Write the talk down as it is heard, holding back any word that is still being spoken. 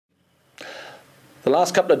The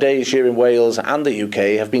last couple of days here in Wales and the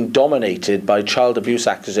UK have been dominated by child abuse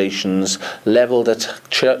accusations levelled at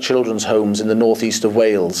children's homes in the northeast of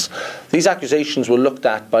Wales. These accusations were looked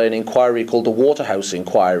at by an inquiry called the Waterhouse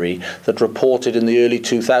inquiry that reported in the early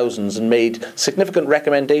 2000s and made significant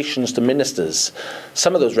recommendations to ministers.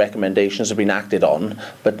 Some of those recommendations have been acted on,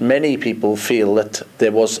 but many people feel that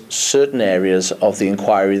there was certain areas of the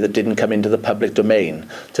inquiry that didn't come into the public domain.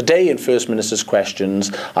 Today in First Minister's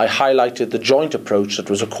Questions, I highlighted the joint approach that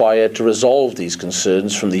was required to resolve these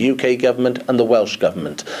concerns from the UK Government and the Welsh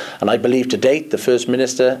Government. And I believe to date the First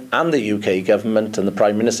Minister and the UK Government and the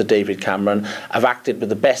Prime Minister David Cameron have acted with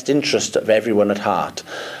the best interest of everyone at heart.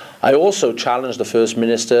 I also challenged the First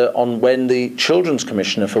Minister on when the Children's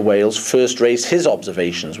Commissioner for Wales first raised his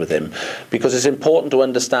observations with him, because it's important to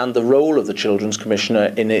understand the role of the Children's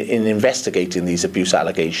Commissioner in investigating these abuse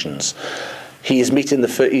allegations. He is meeting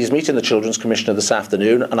the Children's Commissioner this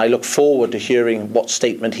afternoon, and I look forward to hearing what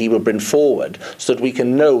statement he will bring forward so that we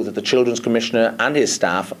can know that the Children's Commissioner and his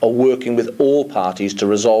staff are working with all parties to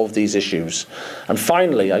resolve these issues. And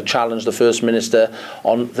finally, I challenge the First Minister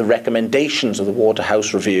on the recommendations of the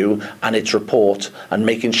Waterhouse review and its report, and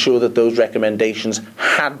making sure that those recommendations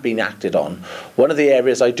had been acted on. One of the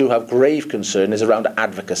areas I do have grave concern is around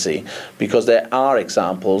advocacy, because there are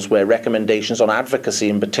examples where recommendations on advocacy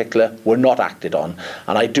in particular were not acted on,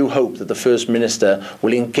 and I do hope that the First Minister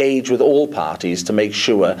will engage with all parties to make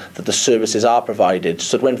sure that the services are provided,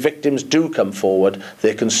 so that when victims do come forward,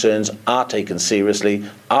 their concerns are taken seriously,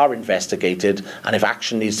 are investigated, and if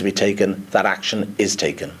action needs to be taken, that action is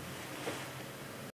taken.